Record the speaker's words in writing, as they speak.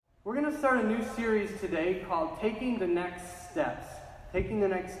We're going to start a new series today called Taking the Next Steps. Taking the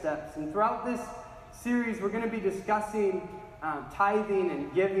Next Steps. And throughout this series, we're going to be discussing tithing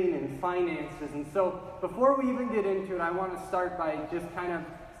and giving and finances. And so before we even get into it, I want to start by just kind of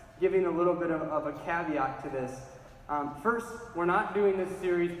giving a little bit of a caveat to this. First, we're not doing this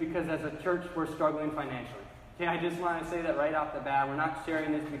series because as a church we're struggling financially. Okay, I just want to say that right off the bat. We're not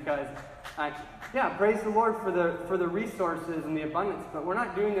sharing this because, praise the Lord for the resources and the abundance. But we're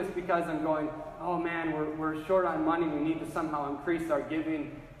not doing this because I'm going, oh man, we're short on money. We need to somehow increase our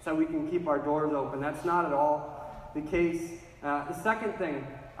giving so we can keep our doors open. That's not at all the case. The second thing,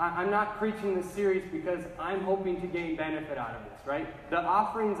 I'm not preaching this series because I'm hoping to gain benefit out of this, right? The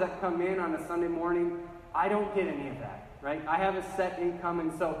offerings that come in on a Sunday morning, I don't get any of that, right? I have a set income,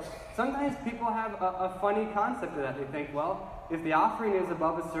 and so sometimes people have a funny concept of that. They think, well, if the offering is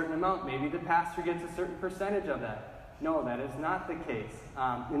above a certain amount, maybe the pastor gets a certain percentage of that. No, that is not the case.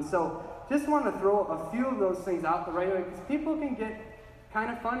 And so just want to throw a few of those things out the right way, because people can get kind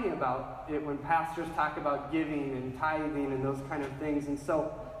of funny about it when pastors talk about giving and tithing and those kind of things. And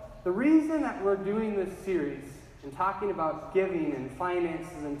so the reason that we're doing this series and talking about giving and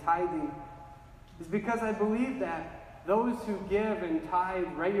finances and tithing is because I believe that those who give and tithe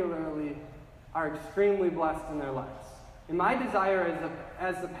regularly are extremely blessed in their lives. And my desire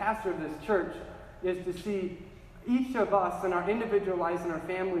as the pastor of this church is to see each of us in our individual lives and our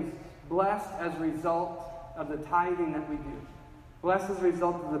families blessed as a result of the tithing that we do. Blessed as a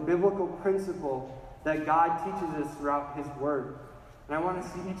result of the biblical principle that God teaches us throughout His Word. And I want to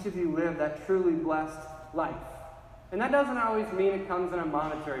see each of you live that truly blessed life. And that doesn't always mean it comes in a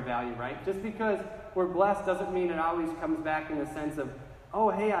monetary value, right? Just because we're blessed doesn't mean it always comes back in the sense of, oh,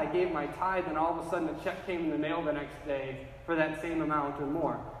 hey, I gave my tithe and all of a sudden a check came in the mail the next day for that same amount or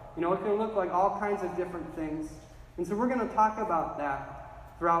more. You know, it can look like all kinds of different things. And so we're going to talk about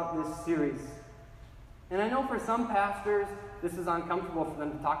that throughout this series. And I know for some pastors, this is uncomfortable for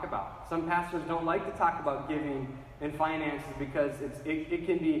them to talk about. Some pastors don't like to talk about giving and finances because it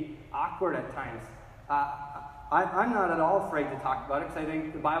can be awkward at times. I'm not at all afraid to talk about it because I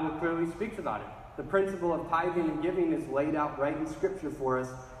think the Bible clearly speaks about it. The principle of tithing and giving is laid out right in Scripture for us.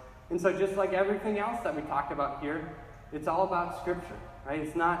 And so just like everything else that we talk about here, it's all about Scripture, right?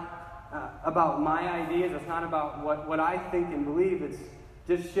 It's not about my ideas. It's not about what I think and believe. It's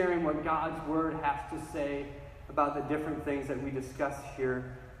just sharing what God's Word has to say about the different things that we discuss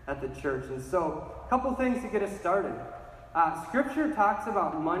here at the church. And so, a couple things to get us started. Scripture talks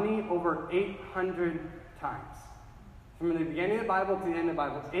about money over 800 times. From the beginning of the Bible to the end of the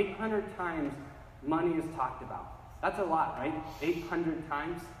Bible, 800 times money is talked about. That's a lot, right? 800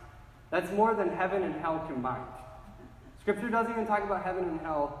 times. That's more than heaven and hell combined. Scripture doesn't even talk about heaven and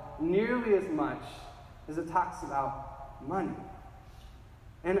hell nearly as much as it talks about money.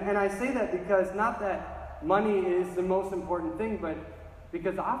 And I say that because not that money is the most important thing, but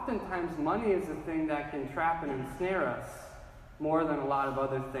because oftentimes money is the thing that can trap and ensnare us more than a lot of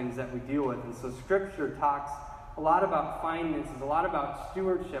other things that we deal with. And so Scripture talks a lot about finances, a lot about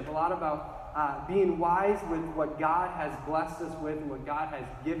stewardship, a lot about being wise with what God has blessed us with and what God has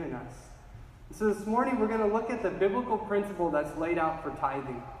given us. And so this morning we're going to look at the biblical principle that's laid out for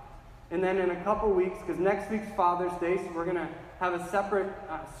tithing. And then in a couple weeks, because next week's Father's Day, so we're going to have a separate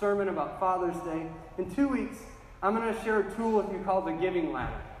sermon about Father's Day. In 2 weeks, I'm going to share a tool with you called the Giving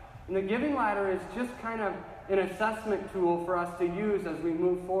Ladder. And the Giving Ladder is just kind of an assessment tool for us to use as we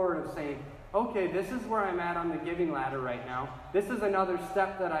move forward of saying, okay, this is where I'm at on the Giving Ladder right now. This is another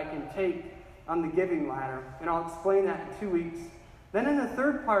step that I can take on the Giving Ladder. And I'll explain that in 2 weeks. Then in the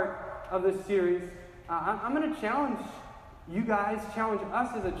third part of this series, I'm going to challenge you guys, challenge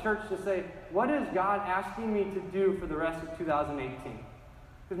us as a church to say, what is God asking me to do for the rest of 2018?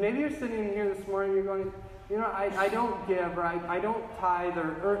 Because maybe you're sitting here this morning and you're going, you know, I don't give, or I don't tithe,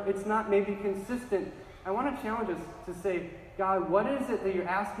 or it's not maybe consistent. I want to challenge us to say, God, what is it that you're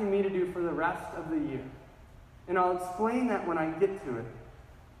asking me to do for the rest of the year? And I'll explain that when I get to it.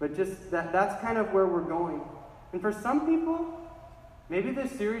 But just that's kind of where we're going. And for some people, maybe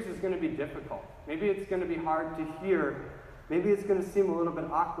this series is going to be difficult. Maybe it's going to be hard to hear. Maybe it's going to seem a little bit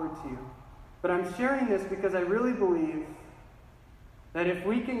awkward to you. But I'm sharing this because I really believe that if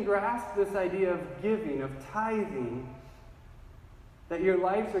we can grasp this idea of giving, of tithing, that your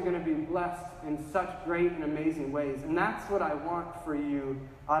lives are going to be blessed in such great and amazing ways. And that's what I want for you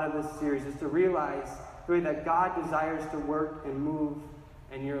out of this series, is to realize the way that God desires to work and move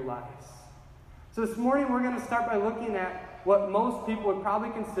in your lives. So this morning we're going to start by looking at what most people would probably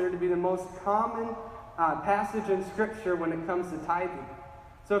consider to be the most common passage in Scripture when it comes to tithing.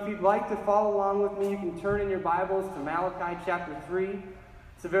 So if you'd like to follow along with me, you can turn in your Bibles to Malachi chapter 3.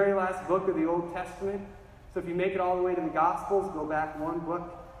 It's the very last book of the Old Testament. So if you make it all the way to the Gospels, go back one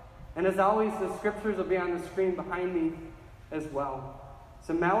book. And as always, the scriptures will be on the screen behind me as well.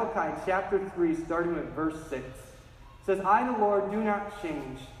 So Malachi chapter 3, starting with verse 6, says, I, the Lord, do not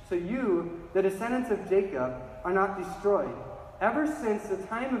change. So you, the descendants of Jacob, are not destroyed. Ever since the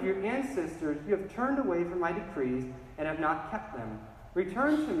time of your ancestors, you have turned away from my decrees and have not kept them.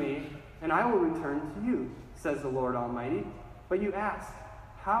 Return to me, and I will return to you, says the Lord Almighty. But you ask,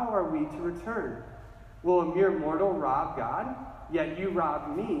 how are we to return? Will a mere mortal rob God? Yet you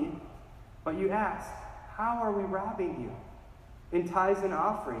rob me. But you ask, how are we robbing you? In tithes and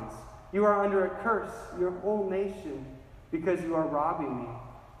offerings. You are under a curse, your whole nation, because you are robbing me.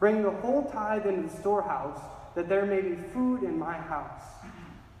 Bring the whole tithe into the storehouse, that there may be food in my house.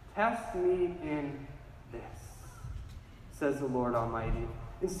 Test me in this, says the Lord Almighty,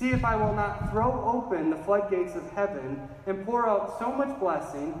 and see if I will not throw open the floodgates of heaven and pour out so much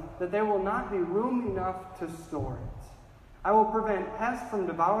blessing that there will not be room enough to store it. I will prevent pests from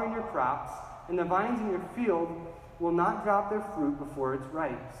devouring your crops, and the vines in your field will not drop their fruit before it's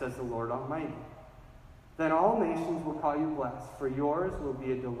ripe, says the Lord Almighty. Then all nations will call you blessed, for yours will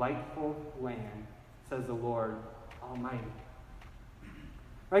be a delightful land, says the Lord Almighty.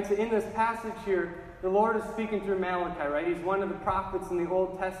 Right, so in this passage here, the Lord is speaking through Malachi, right? He's one of the prophets in the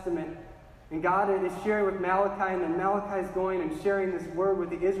Old Testament. And God is sharing with Malachi, and then Malachi is going and sharing this word with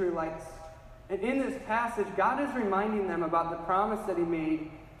the Israelites. And in this passage, God is reminding them about the promise that he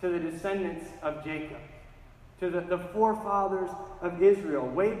made to the descendants of Jacob, to the forefathers of Israel,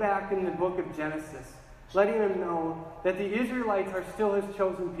 way back in the book of Genesis, letting them know that the Israelites are still his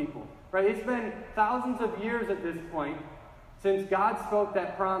chosen people. Right? It's been thousands of years at this point since God spoke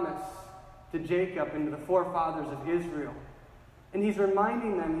that promise to Jacob and to the forefathers of Israel. And he's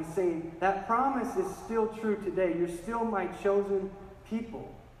reminding them, he's saying, that promise is still true today. You're still my chosen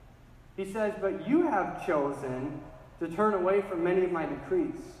people. He says, but you have chosen to turn away from many of my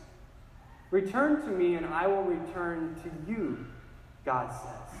decrees. Return to me and I will return to you, God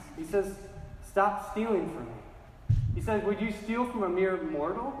says. He says, stop stealing from me. He says, would you steal from a mere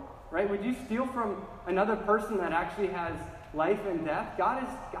mortal? Right? Would you steal from another person that actually has life and death? God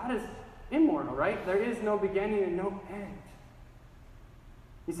is immortal, right? There is no beginning and no end.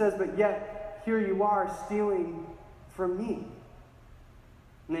 He says, but yet here you are stealing from me.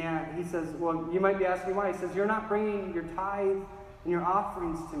 And he says, well, you might be asking why. He says, you're not bringing your tithe and your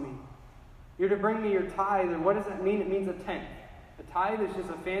offerings to me. You're to bring me your tithe, and what does that mean? It means a tenth. A tithe is just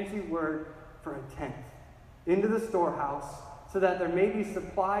a fancy word for a tenth. Into the storehouse, so that there may be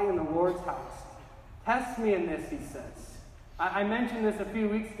supply in the Lord's house. Test me in this, he says. I mentioned this a few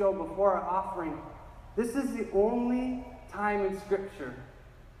weeks ago before our offering. This is the only time in Scripture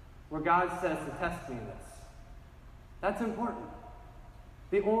where God says to test me in this. That's important.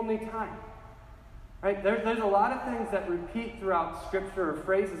 The only time. Right? There's a lot of things that repeat throughout Scripture or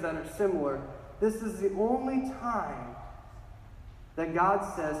phrases that are similar. This is the only time that God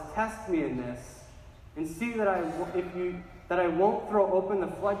says, test me in this and see that I won't throw open the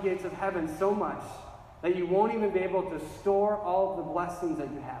floodgates of heaven so much that you won't even be able to store all of the blessings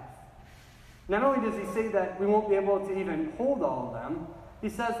that you have. Not only does he say that we won't be able to even hold all of them, he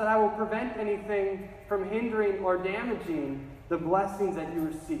says that I will prevent anything from hindering or damaging the blessings that you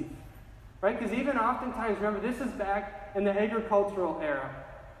receive. Right? Because even oftentimes, remember, this is back in the agricultural era,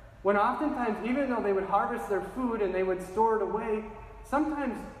 when oftentimes, even though they would harvest their food and they would store it away,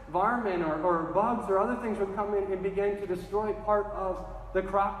 sometimes varmin or bugs or other things would come in and begin to destroy part of the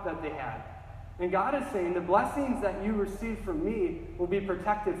crop that they had. And God is saying, the blessings that you receive from me will be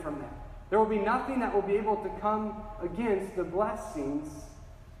protected from them. There will be nothing that will be able to come against the blessings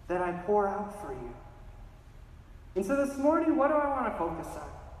that I pour out for you. And so this morning, what do I want to focus on?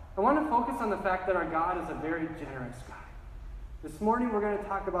 I want to focus on the fact that our God is a very generous God. This morning, we're going to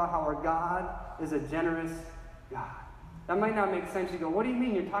talk about how our God is a generous God. That might not make sense. You go, what do you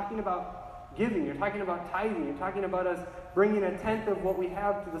mean? You're talking about giving. You're talking about tithing. You're talking about us bringing a tenth of what we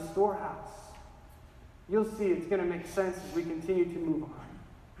have to the storehouse. You'll see it's going to make sense as we continue to move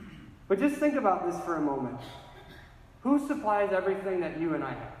on. But just think about this for a moment. Who supplies everything that you and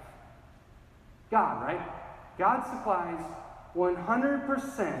I have? God, right? God supplies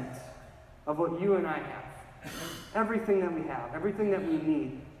 100% of what you and I have. Everything that we have, everything that we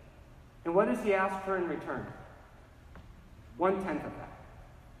need. And what does he ask for in return? 1/10 of that.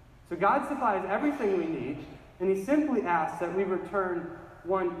 So God supplies everything we need, and he simply asks that we return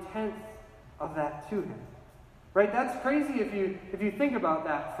 1/10 of that to him. Right? That's crazy if you think about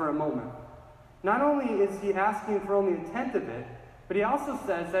that for a moment. Not only is he asking for only 1/10 of it, but he also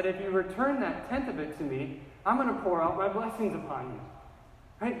says that if you return that 1/10 of it to me, I'm going to pour out my blessings upon you.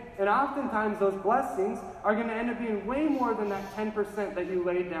 Right? And oftentimes those blessings are going to end up being way more than that 10% that you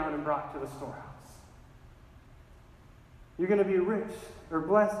laid down and brought to the storehouse. You're going to be rich or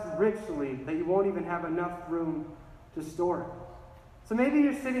blessed richly that you won't even have enough room to store it. So maybe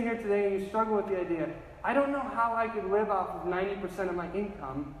you're sitting here today and you struggle with the idea, I don't know how I could live off of 90% of my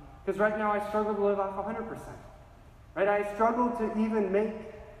income, because right now I struggle to live off 100%. Right? I struggle to even make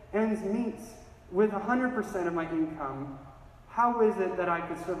ends meet with 100% of my income. How is it that I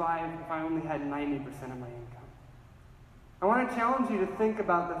could survive if I only had 90% of my income? I want to challenge you to think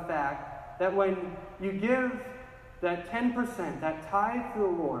about the fact that when you give that 10%, that tithe to the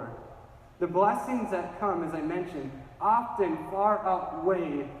Lord, the blessings that come, as I mentioned, often far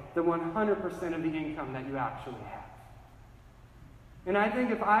outweigh the 100% of the income that you actually have. And I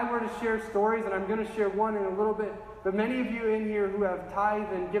think if I were to share stories, and I'm going to share one in a little bit, but many of you in here who have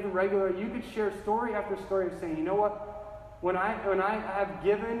tithed and given regularly, you could share story after story of saying, you know what? When I have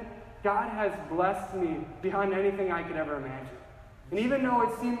given, God has blessed me beyond anything I could ever imagine. And even though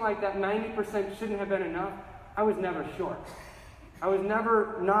it seemed like that 90% shouldn't have been enough, I was never short. I was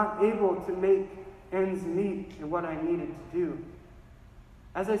never not able to make ends meet in what I needed to do.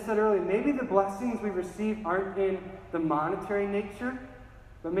 As I said earlier, maybe the blessings we receive aren't in the monetary nature,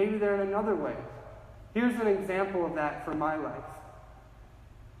 but maybe they're in another way. Here's an example of that for my life.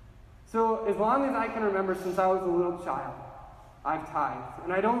 So as long as I can remember since I was a little child, I've tithed.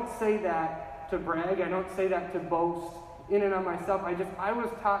 And I don't say that to brag. I don't say that to boast in and of myself. I was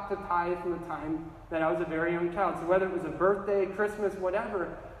taught to tithe from the time that I was a very young child. So whether it was a birthday, Christmas,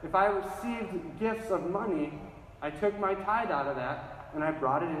 whatever, if I received gifts of money, I took my tithe out of that and I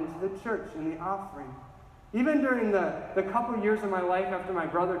brought it into the church in the offering. Even during the couple years of my life after my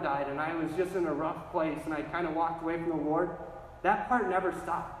brother died and I was just in a rough place and I kind of walked away from the Lord, that part never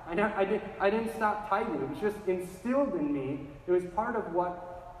stopped. I didn't stop tithing. It was just instilled in me. It was part of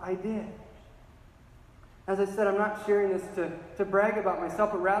what I did. As I said, I'm not sharing this to brag about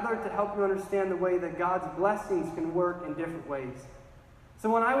myself, but rather to help you understand the way that God's blessings can work in different ways. So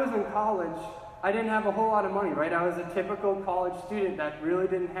when I was in college, I didn't have a whole lot of money, right? I was a typical college student that really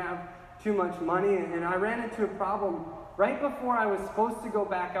didn't have too much money, and I ran into a problem right before I was supposed to go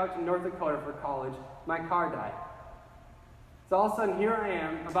back out to North Dakota for college. My car died. So all of a sudden, here I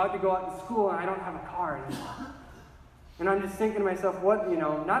am, about to go out to school, and I don't have a car anymore. And I'm just thinking to myself,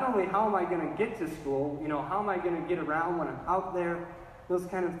 not only how am I going to get to school, how am I going to get around when I'm out there, those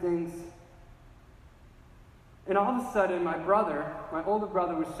kind of things. And all of a sudden, my older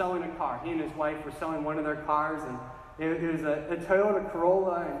brother, was selling a car. He and his wife were selling one of their cars, and it was a Toyota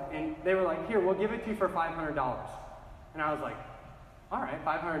Corolla, and they were like, here, we'll give it to you for $500. And I was like, all right,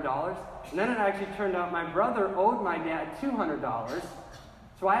 $500. And then it actually turned out my brother owed my dad $200,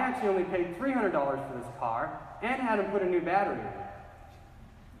 so I actually only paid $300 for this car and had him put a new battery in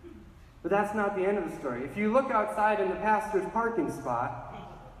it. But that's not the end of the story. If you look outside in the pastor's parking spot,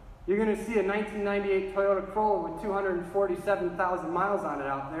 you're going to see a 1998 Toyota Corolla with 247,000 miles on it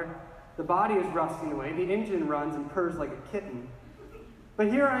out there. The body is rusting away. The engine runs and purrs like a kitten. But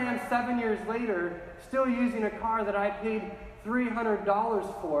here I am 7 years later, still using a car that I paid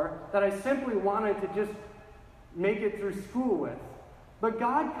 $300 for, that I simply wanted to just make it through school with. But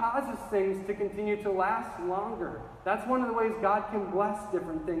God causes things to continue to last longer. That's one of the ways God can bless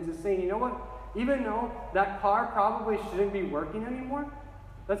different things, is saying, you know what? Even though that car probably shouldn't be working anymore,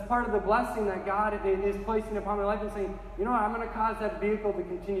 that's part of the blessing that God is placing upon my life, and saying, you know what, I'm going to cause that vehicle to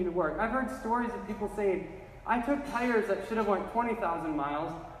continue to work. I've heard stories of people saying, I took tires that should have went 20,000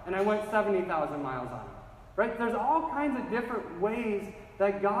 miles, and I went 70,000 miles on them. Right? There's all kinds of different ways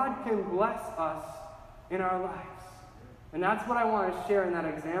that God can bless us in our lives. And that's what I want to share in that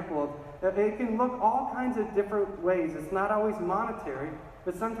example of, that it can look all kinds of different ways. It's not always monetary,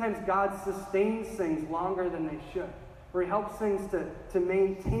 but sometimes God sustains things longer than they should. Or He helps things to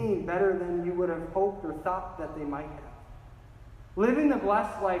maintain better than you would have hoped or thought that they might have. Living the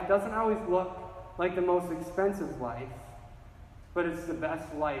blessed life doesn't always look like the most expensive life, but it's the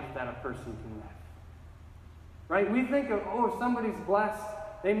best life that a person can live. Right? We think of, if somebody's blessed,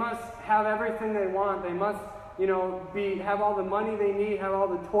 they must have everything they want. They must, have all the money they need, have all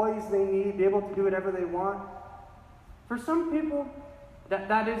the toys they need, be able to do whatever they want. For some people,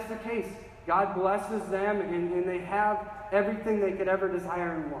 that is the case. God blesses them and they have everything they could ever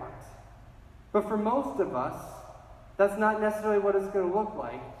desire and want. But for most of us, that's not necessarily what it's going to look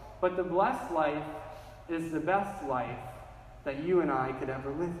like. But the blessed life is the best life that you and I could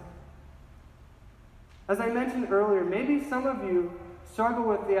ever live. As I mentioned earlier, maybe some of you struggle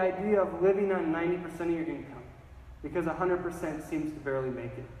with the idea of living on 90% of your income because 100% seems to barely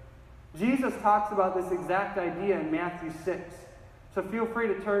make it. Jesus talks about this exact idea in Matthew 6. So feel free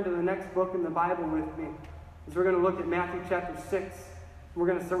to turn to the next book in the Bible with me, as we're going to look at Matthew chapter 6. We're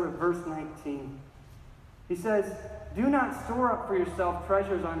going to start with verse 19. He says, "Do not store up for yourself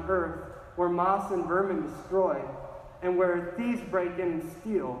treasures on earth, where moss and vermin destroy, and where thieves break in and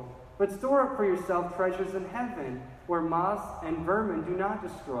steal. But store up for yourself treasures in heaven, where moss and vermin do not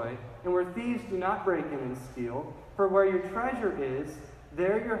destroy, and where thieves do not break in and steal. For where your treasure is,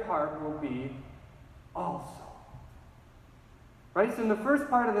 there your heart will be also." Right? So in the first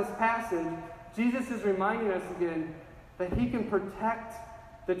part of this passage, Jesus is reminding us again that he can protect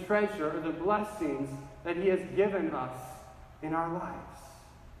the treasure or the blessings that he has given us in our lives.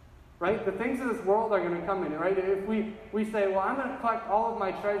 Right? The things of this world are going to come in, right? If we say, well, I'm going to collect all of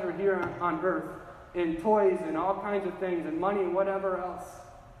my treasure here on earth in toys and all kinds of things and money and whatever else,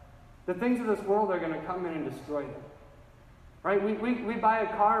 the things of this world are going to come in and destroy them. Right? We buy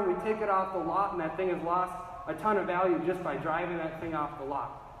a car and we take it off the lot, and that thing has lost a ton of value just by driving that thing off the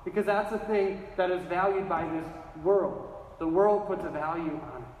lot. Because that's a thing that is valued by this world. The world puts a value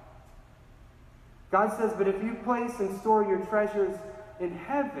on it. God says, but if you place and store your treasures in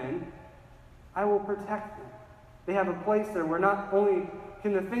heaven, I will protect them. They have a place there where not only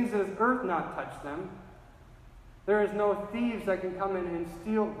can the things of this earth not touch them, there is no thieves that can come in and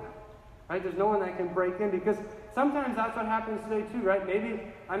steal them. Right? There's no one that can break in, because sometimes that's what happens today too, right? Maybe,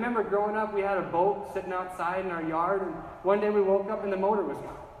 I remember growing up, we had a boat sitting outside in our yard, and one day we woke up and the motor was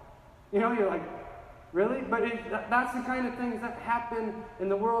gone. You know, you're like, really? But that's the kind of things that happen in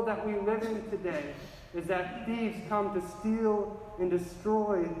the world that we live in today, is that thieves come to steal and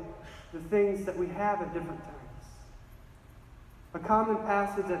destroy the things that we have at different times. A common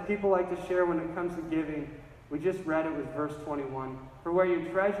passage that people like to share when it comes to giving, we just read it, was verse 21. For where your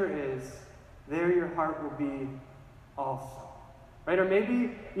treasure is, there your heart will be also. Right? Or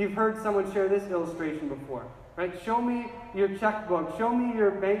maybe you've heard someone share this illustration before. Right? Show me your checkbook. Show me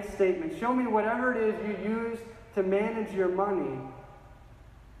your bank statement. Show me whatever it is you use to manage your money,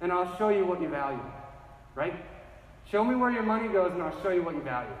 and I'll show you what you value. Right? Show me where your money goes, and I'll show you what you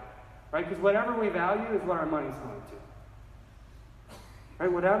value. Right? Because whatever we value is what our money's going to.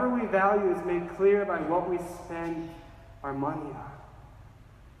 Right? Whatever we value is made clear by what we spend our money on.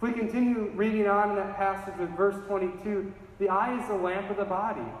 If we continue reading on in that passage with verse 22, the eye is the lamp of the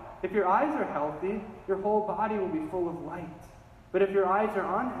body. If your eyes are healthy, your whole body will be full of light. But if your eyes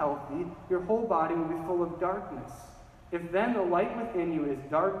are unhealthy, your whole body will be full of darkness. If then the light within you is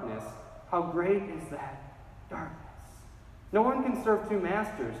darkness, how great is that darkness? No one can serve two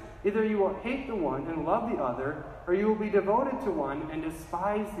masters. Either you will hate the one and love the other, or you will be devoted to one and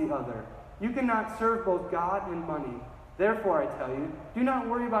despise the other. You cannot serve both God and money. Therefore, I tell you, do not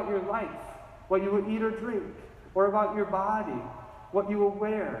worry about your life, what you will eat or drink, or about your body, what you will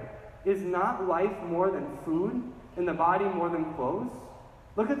wear. Is not life more than food, and the body more than clothes?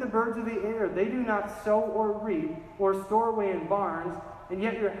 Look at the birds of the air. They do not sow or reap or store away in barns, and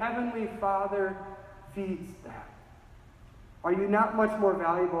yet your heavenly Father feeds them. Are you not much more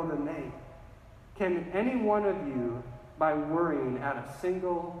valuable than they? Can any one of you, by worrying, add a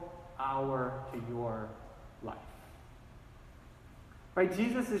single hour to your life? Right?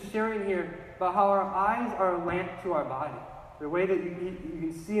 Jesus is sharing here about how our eyes are a lamp to our body. The way that you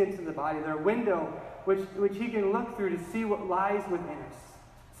can see into the body. They're a window which he can look through to see what lies within us.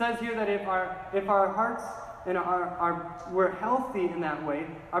 It says here that if our hearts and we're healthy in that way,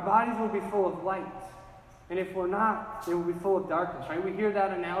 our bodies will be full of light. And if we're not, they will be full of darkness. Right? We hear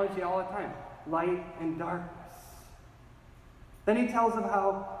that analogy all the time. Light and darkness. Then he tells them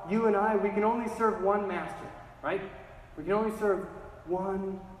how you and I, we can only serve one master. Right? We can only serve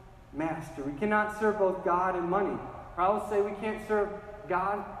one master. We cannot serve both God and money. Or I will say we can't serve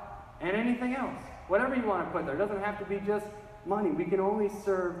God and anything else. Whatever you want to put there. It doesn't have to be just money. We can only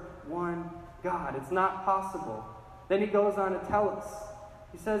serve one God. It's not possible. Then he goes on to tell us.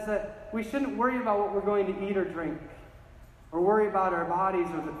 He says that we shouldn't worry about what we're going to eat or drink, or worry about our bodies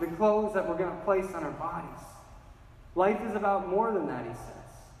or the clothes that we're going to place on our bodies. Life is about more than that, he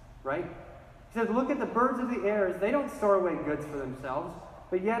says. Right? He says, look at the birds of the air. They don't store away goods for themselves,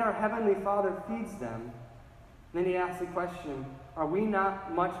 but yet our heavenly Father feeds them. Then he asks the question, are we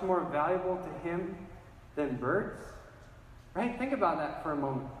not much more valuable to him than birds? Right? Think about that for a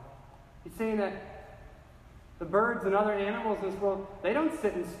moment. He's saying that the birds and other animals in this world, they don't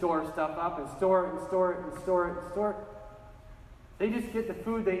sit and store stuff up and store it and store it and store it and store it. They just get the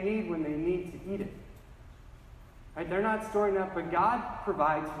food they need when they need to eat it. Right? They're not storing up, but God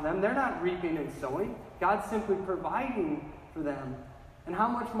provides for them. They're not reaping and sowing. God's simply providing for them. And how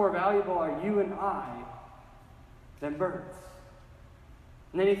much more valuable are you and I than birds?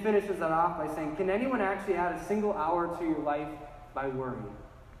 And then he finishes that off by saying, can anyone actually add a single hour to your life by worrying,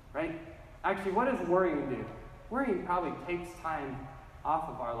 right? Actually, what does worrying do? Worrying probably takes time off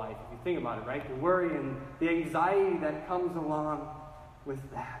of our life, if you think about it, right? The worry and the anxiety that comes along with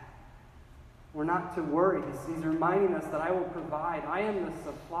that. We're not to worry. He's reminding us that I will provide. I am the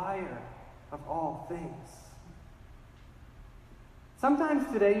supplier of all things.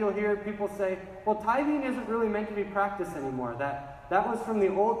 Sometimes today you'll hear people say, well, tithing isn't really meant to be practiced anymore. That was from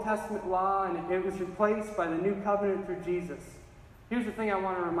the Old Testament law, and it was replaced by the New Covenant through Jesus. Here's the thing I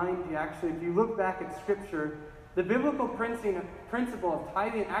want to remind you, actually. If you look back at Scripture, the biblical principle of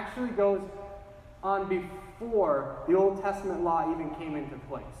tithing actually goes on before the Old Testament law even came into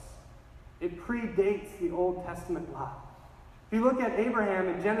place. It predates the Old Testament law. If you look at Abraham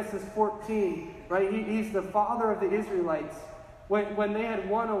in Genesis 14, right, he's the father of the Israelites. When they had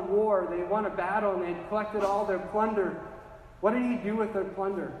won a war, they won a battle, and they had collected all their plunder, what did he do with their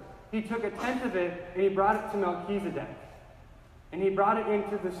plunder? He took a tenth of it, and he brought it to Melchizedek. And he brought it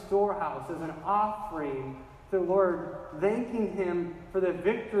into the storehouse as an offering to the Lord, thanking him for the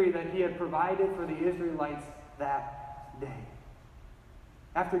victory that he had provided for the Israelites that day.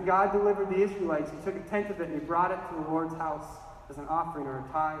 After God delivered the Israelites, he took a tenth of it and he brought it to the Lord's house as an offering or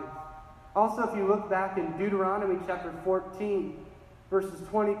a tithe. Also, if you look back in Deuteronomy chapter 14, verses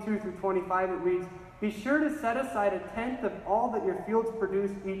 22 through 25, it reads, "Be sure to set aside a tenth of all that your fields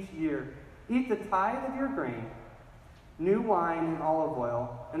produce each year. Eat the tithe of your grain, new wine and olive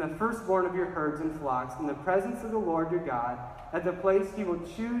oil, and the firstborn of your herds and flocks in the presence of the Lord your God, at the place he will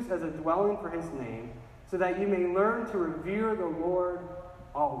choose as a dwelling for his name, so that you may learn to revere the Lord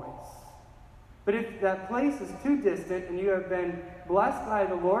always. But if that place is too distant and you have been blessed by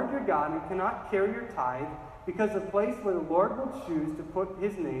the Lord your God and cannot carry your tithe, because the place where the Lord will choose to put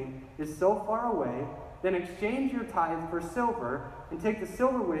his name is so far away, then exchange your tithe for silver and take the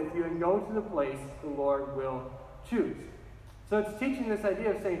silver with you and go to the place the Lord will choose." So it's teaching this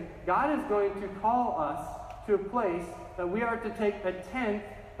idea of saying God is going to call us to a place that we are to take a tenth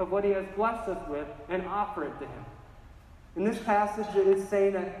of what he has blessed us with and offer it to him. In this passage, it is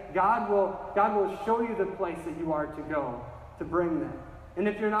saying that God will show you the place that you are to go to bring them. And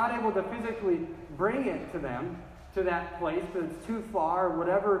if you're not able to physically bring it to them, to that place, because it's too far, or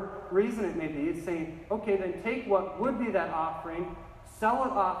whatever reason it may be, it's saying, okay, then take what would be that offering, sell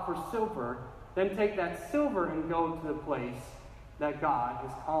it off for silver, then take that silver and go to the place that God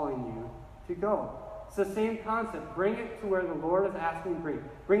is calling you to go. It's the same concept. Bring it to where the Lord is asking you to bring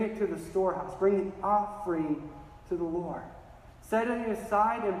it. Bring it to the storehouse. Bring the offering to the Lord. Setting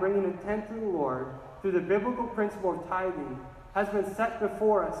aside and bringing a tenth to the Lord through the biblical principle of tithing has been set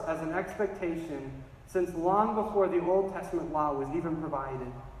before us as an expectation since long before the Old Testament law was even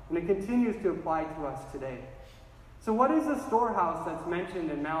provided, and it continues to apply to us today. So what is the storehouse that's mentioned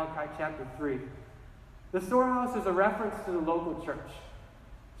in Malachi chapter 3? The storehouse is a reference to the local church.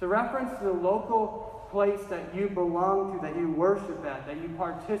 It's a reference to the local place that you belong to, that you worship at, that you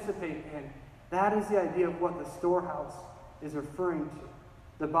participate in. That is the idea of what the storehouse is referring to.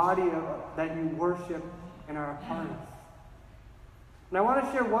 The body that you worship and are a part of. And I want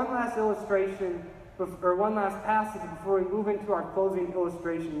to share one last illustration, or one last passage before we move into our closing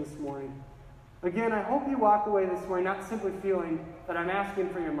illustration this morning. Again, I hope you walk away this morning not simply feeling that I'm asking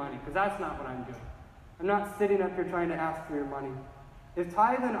for your money, because that's not what I'm doing. I'm not sitting up here trying to ask for your money. If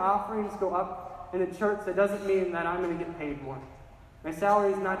tithe and offerings go up in the church, that doesn't mean that I'm going to get paid more. My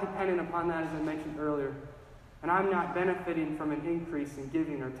salary is not dependent upon that, as I mentioned earlier. And I'm not benefiting from an increase in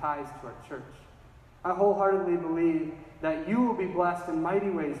giving or tithes to our church. I wholeheartedly believe that you will be blessed in mighty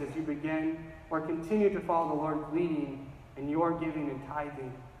ways as you begin or continue to follow the Lord's leading in your giving and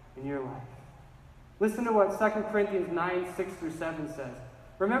tithing in your life. Listen to what 2 Corinthians 9, 6 through 7 says.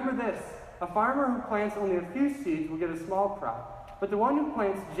 "Remember this, a farmer who plants only a few seeds will get a small crop, but the one who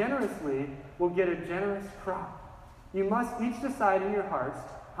plants generously will get a generous crop. You must each decide in your hearts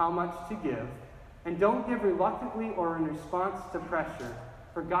how much to give, and don't give reluctantly or in response to pressure,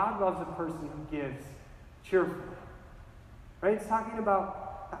 for God loves a person who gives cheerfully." Right? It's talking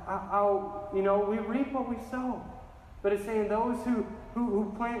about how, we reap what we sow. But it's saying those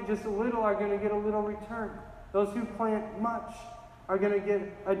who plant just a little are going to get a little return. Those who plant much are going to get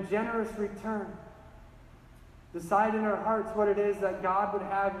a generous return. Decide in our hearts what it is that God would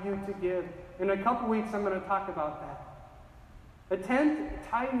have you to give. In a couple weeks, I'm going to talk about that. A tenth,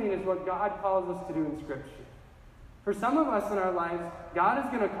 tithing, is what God calls us to do in Scripture. For some of us in our lives, God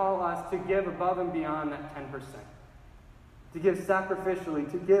is going to call us to give above and beyond that 10%. To give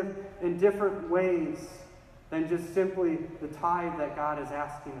sacrificially, to give in different ways than just simply the tithe that God is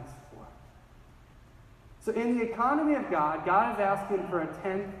asking us for. So in the economy of God, God is asking for a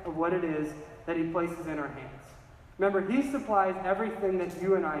tenth of what it is that he places in our hands. Remember, he supplies everything that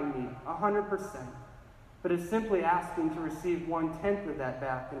you and I need, 100%. But is simply asking to receive 1/10 of that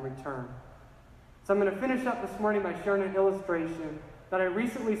back in return. So I'm going to finish up this morning by sharing an illustration that I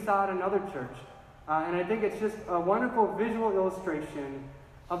recently saw at another church. And I think it's just a wonderful visual illustration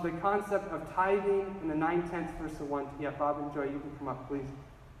of the concept of tithing in the 9/10 versus the 1. Yeah, Bob and Joy, you can come up, please.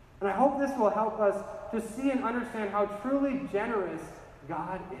 And I hope this will help us to see and understand how truly generous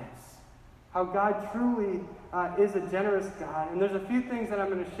God is. How God truly is a generous God. And there's a few things that I'm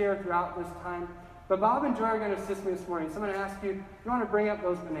going to share throughout this time. But Bob and Joy are going to assist me this morning. So I'm going to ask you, you want to bring up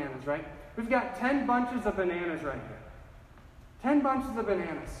those bananas, right? We've got 10 bunches of bananas right here. 10 bunches of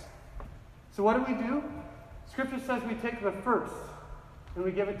bananas. So what do? Scripture says we take the first and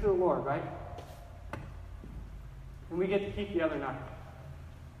we give it to the Lord, right? And we get to keep the other 9.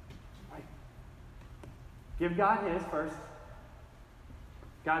 Right? Give God his first.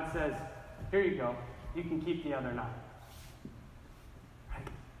 God says, here you go. You can keep the other 9. Right?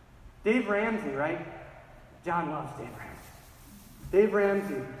 Dave Ramsey, right? John loves Dave Ramsey. Dave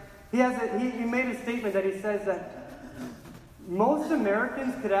Ramsey. He made a statement that he says that most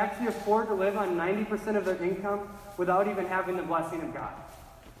Americans could actually afford to live on 90% of their income without even having the blessing of God.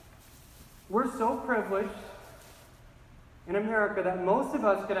 We're so privileged in America that most of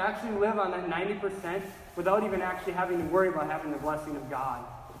us could actually live on that 90% without even actually having to worry about having the blessing of God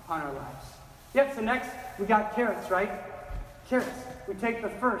upon our lives. Yep, so next we got carrots, right? Carrots. We take the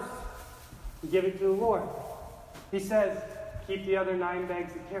first. We give it to the Lord. He says, keep the other 9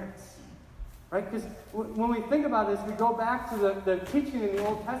 bags of carrots. Right? Because when we think about this, we go back to the teaching in the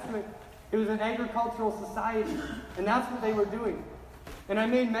Old Testament. It was an agricultural society, and that's what they were doing. And I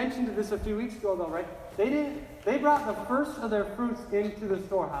made mention to this a few weeks ago, though, right? They brought the first of their fruits into the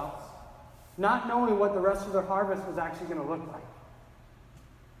storehouse, not knowing what the rest of their harvest was actually going to look like.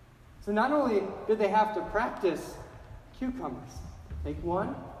 So not only did they have to practice cucumbers, take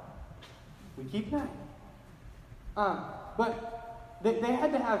 1, we keep 9. But they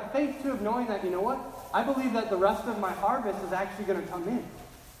had to have faith, too, of knowing that, you know what? I believe that the rest of my harvest is actually going to come in.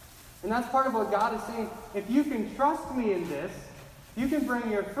 And that's part of what God is saying. If you can trust me in this, you can bring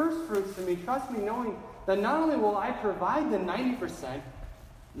your first fruits to me. Trust me knowing that not only will I provide the 90%,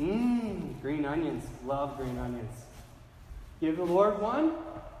 green onions. Love green onions. Give the Lord 1,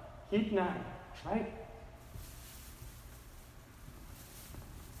 keep 9. Right?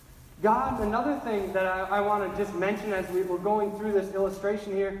 God, another thing that I want to just mention as we're going through this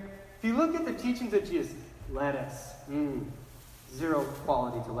illustration here, if you look at the teachings of Jesus, lettuce, zero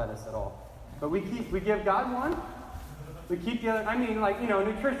quality to lettuce at all. But we give God 1, we keep the other,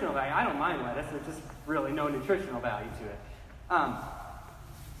 nutritional value. I don't mind lettuce, there's just really no nutritional value to it.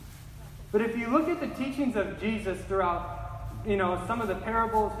 But if you look at the teachings of Jesus throughout, some of the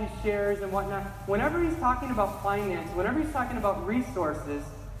parables he shares and whatnot, whenever he's talking about finance, whenever he's talking about resources,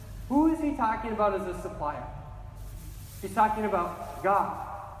 who is he talking about as a supplier? He's talking about God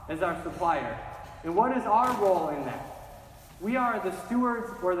as our supplier. And what is our role in that? We are the stewards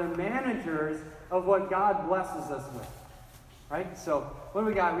or the managers of what God blesses us with. Right? So, what do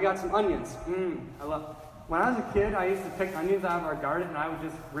we got? We got some onions. When I was a kid, I used to pick onions out of our garden and I would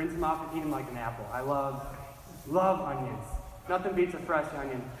just rinse them off and eat them like an apple. I love onions. Nothing beats a fresh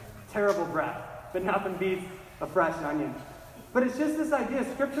onion. Terrible breath, but nothing beats a fresh onion. But it's just this idea.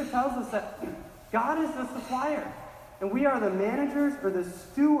 Scripture tells us that God is the supplier. And we are the managers or the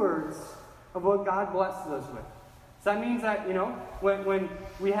stewards of what God blesses us with. So that means that, when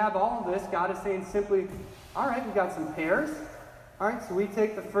we have all of this, God is saying simply, all right, we got some pears. All right, so we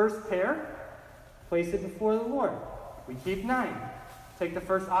take the first pear, place it before the Lord. We keep 9. Take the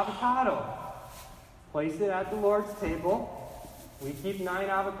first avocado, place it at the Lord's table. We keep 9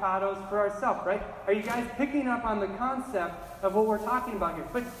 avocados for ourselves, right? Are you guys picking up on the concept of what we're talking about here?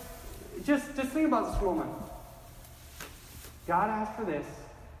 But just think about this for a moment. God asked for this.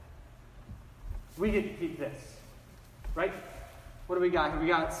 We get to keep this, right? What do we got here? We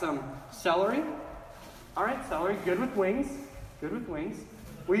got some celery. All right, celery, good with wings. Good with wings.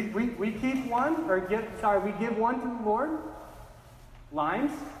 We keep 1, we give 1 to the Lord.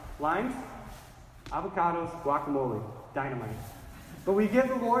 Limes, avocados, guacamole, dynamite. But we give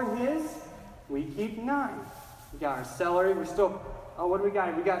the Lord his, we keep 9. We got our celery, what do we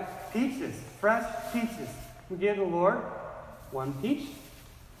got? We got peaches, fresh peaches. We give the Lord 1 peach.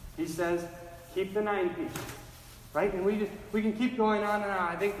 He says, keep the 9 peaches. Right? And we can keep going on and on.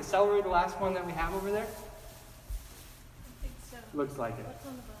 I think the celery, the last one that we have over there. I think so. Looks like it. What's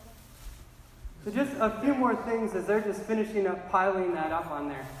on the bottom? So just a few more things as they're just finishing up, piling that up on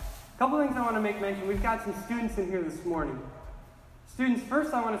there. A couple things I want to make mention. We've got some students in here this morning. Students,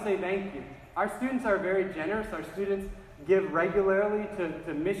 first I want to say thank you. Our students are very generous. Our students give regularly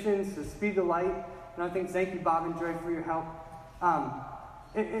to missions, to Speed the Light. And I think, thank you, Bob and Joy, for your help.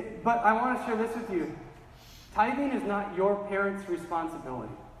 But I want to share this with you. Tithing is not your parents'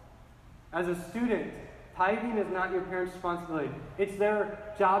 responsibility. As a student, tithing is not your parents' responsibility. It's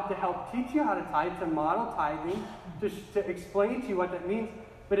their job to help teach you how to tithe, to model tithing, to explain to you what that means.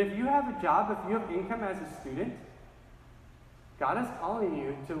 But if you have a job, if you have income as a student, God is calling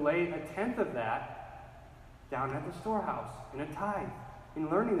you to lay a tenth of that down at the storehouse in a tithe, in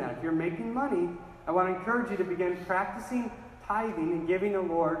learning that. If you're making money, I want to encourage you to begin practicing tithing and giving the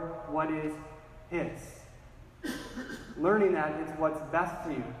Lord what is His. Learning that it's what's best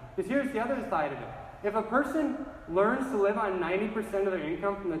for you. Because here's the other side of it. If a person learns to live on 90% of their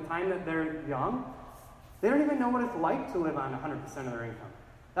income from the time that they're young, they don't even know what it's like to live on 100% of their income.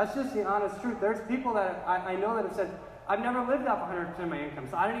 That's just the honest truth. There's people that I know that have said, I've never lived off 100% of my income,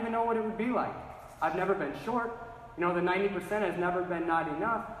 so I don't even know what it would be like. I've never been short. The 90% has never been not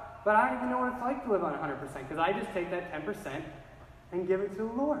enough, but I don't even know what it's like to live on 100% because I just take that 10% and give it to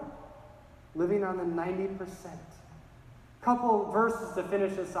the Lord. Living on the 90%. Couple verses to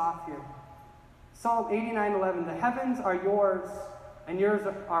finish us off here. Psalm 89:11. The heavens are yours, and yours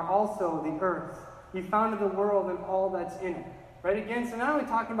are also the earth. You founded the world and all that's in it. Right? Again, so not only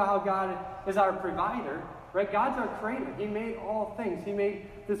talking about how God is our provider, right? God's our creator. He made all things. He made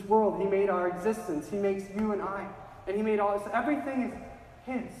this world. He made our existence. He makes you and I. And He made all this. Everything is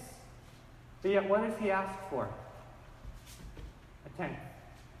His. But yet, what does He ask for? A tenth.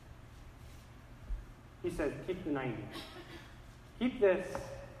 He says, keep the 90. Keep this.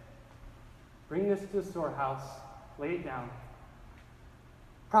 Bring this to the storehouse. Lay it down.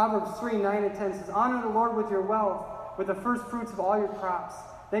 Proverbs 3:9-10 says, honor the Lord with your wealth, with the first fruits of all your crops.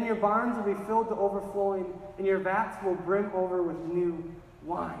 Then your barns will be filled to overflowing, and your vats will brim over with new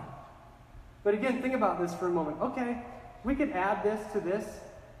wine. But again, think about this for a moment. Okay, we could add this to this,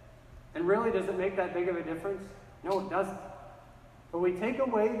 and really, does it make that big of a difference? No, it doesn't. But we take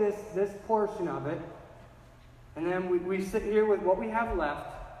away this portion of it, and then we sit here with what we have left,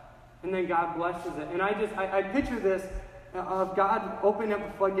 and then God blesses it. And I picture this of God opening up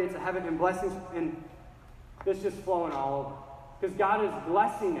the floodgates of heaven and blessings, and it's just flowing all over. Because God is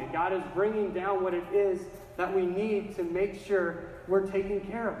blessing it. God is bringing down what it is that we need to make sure we're taken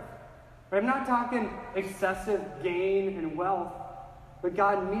care of. Right? I'm not talking excessive gain and wealth, but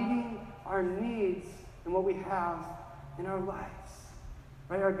God meeting our needs and what we have in our lives.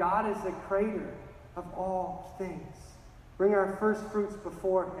 Right? Our God is the creator of all things. Bring our first fruits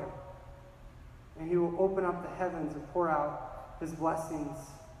before Him, and He will open up the heavens and pour out His blessings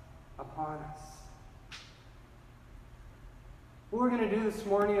upon us. What we're going to do this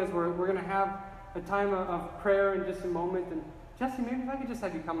morning is we're going to have a time of prayer in just a moment. And Jesse, maybe if I could just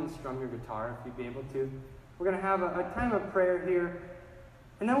have you come and strum your guitar, if you'd be able to. We're going to have a time of prayer here.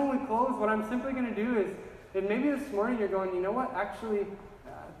 And then when we close, what I'm simply going to do is, and maybe this morning you're going, you know what, actually,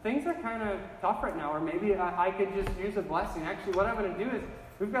 things are kind of tough right now, or maybe I could just use a blessing. Actually, what I'm going to do is,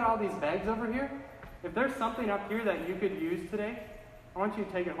 we've got all these bags over here. If there's something up here that you could use today, I want you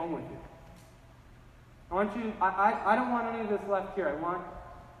to take it home with you. I don't want any of this left here. I want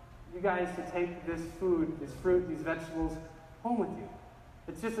you guys to take this food, this fruit, these vegetables home with you.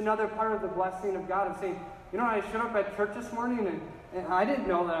 It's just another part of the blessing of God. I'm saying, I showed up at church this morning and I didn't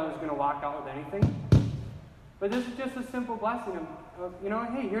know that I was going to walk out with anything. But this is just a simple blessing of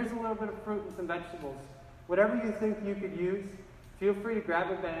hey, here's a little bit of fruit and some vegetables. Whatever you think you could use, feel free to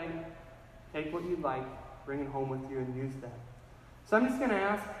grab a bag, take what you'd like, bring it home with you and use that. So I'm just going to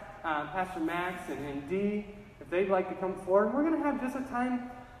ask Pastor Max and Dee if they'd like to come forward. We're going to have just a time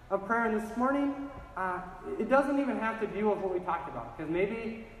of prayer. And this morning, it doesn't even have to deal with what we talked about, because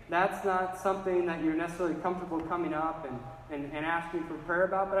maybe that's not something that you're necessarily comfortable coming up and asking for prayer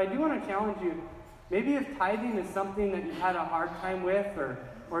about. But I do want to challenge you. Maybe if tithing is something that you've had a hard time with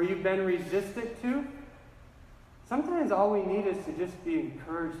or you've been resistant to, sometimes all we need is to just be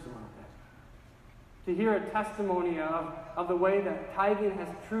encouraged a little bit. To hear a testimony of the way that tithing has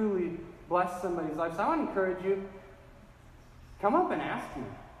truly blessed somebody's life. So I want to encourage you, come up and ask me.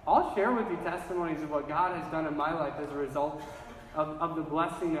 I'll share with you testimonies of what God has done in my life as a result of the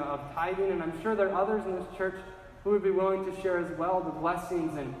blessing of tithing. And I'm sure there are others in this church who would be willing to share as well the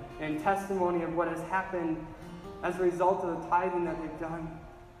blessings and testimony of what has happened as a result of the tithing that they've done.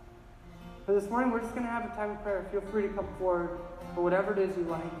 But this morning, we're just going to have a time of prayer. Feel free to come forward for whatever it is you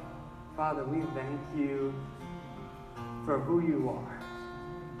like. Father, we thank you for who you are.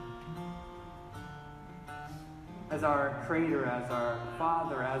 As our Creator, as our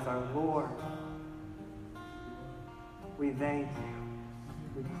Father, as our Lord. We thank you.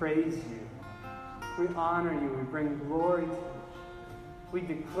 We praise you. We honor you. We bring glory to you. We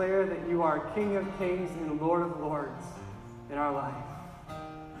declare that you are King of kings and Lord of lords in our life.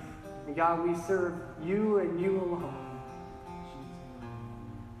 And God, we serve you and you alone.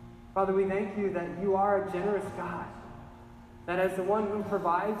 Father, we thank you that you are a generous God, that as the one who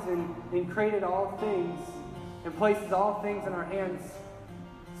provides and created all things and places all things in our hands,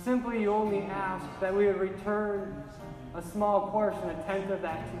 simply you only ask that we would return a small portion, a tenth of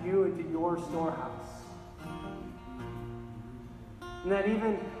that to you and to your storehouse. And that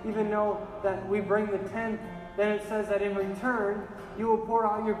even though that we bring the tenth, then it says that in return, you will pour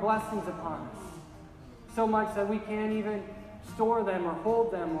out your blessings upon us. So much that we can't even store them or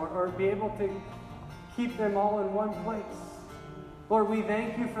hold them or be able to keep them all in one place. Lord, we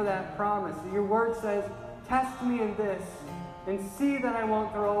thank you for that promise. Your word says, test me in this and see that I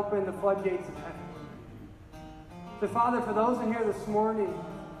won't throw open the floodgates of heaven. So, Father, for those in here this morning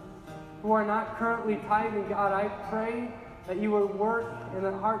who are not currently tithing, God, I pray that you would work in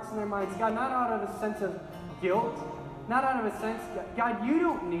their hearts and their minds. God, not out of a sense of guilt, not out of a sense, God, you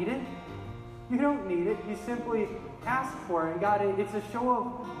don't need it. You don't need it. You simply ask for it. And God, it's a show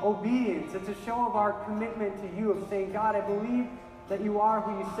of obedience. It's a show of our commitment to you, of saying, God, I believe that you are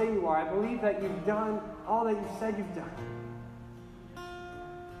who you say you are. I believe that you've done all that you said you've done.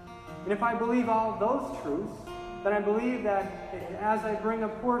 And if I believe all those truths, then I believe that as I bring a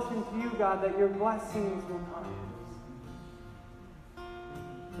portion to you, God, that your blessings will come.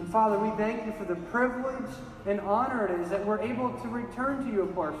 And Father, we thank you for the privilege and honor it is that we're able to return to you a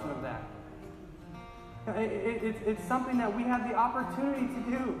portion of that. It's something that we have the opportunity to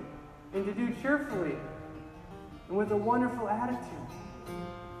do, and to do cheerfully, and with a wonderful attitude.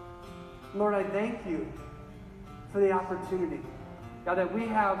 Lord, I thank you for the opportunity, God, that we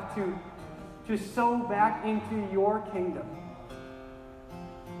have to sow back into your kingdom.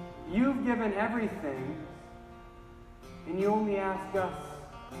 You've given everything, and you only ask us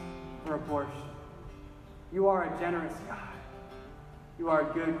for a portion. You are a generous God. You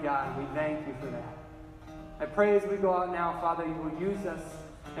are a good God. We thank you for that. I pray as we go out now, Father, you will use us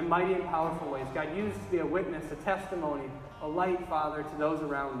in mighty and powerful ways. God, use us to be a witness, a testimony, a light, Father, to those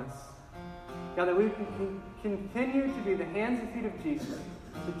around us. God, that we can continue to be the hands and feet of Jesus,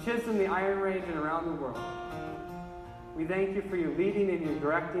 to Chisholm, the Iron Range, and around the world. We thank you for your leading and your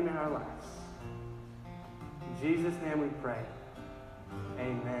directing in our lives. In Jesus' name we pray.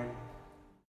 Amen.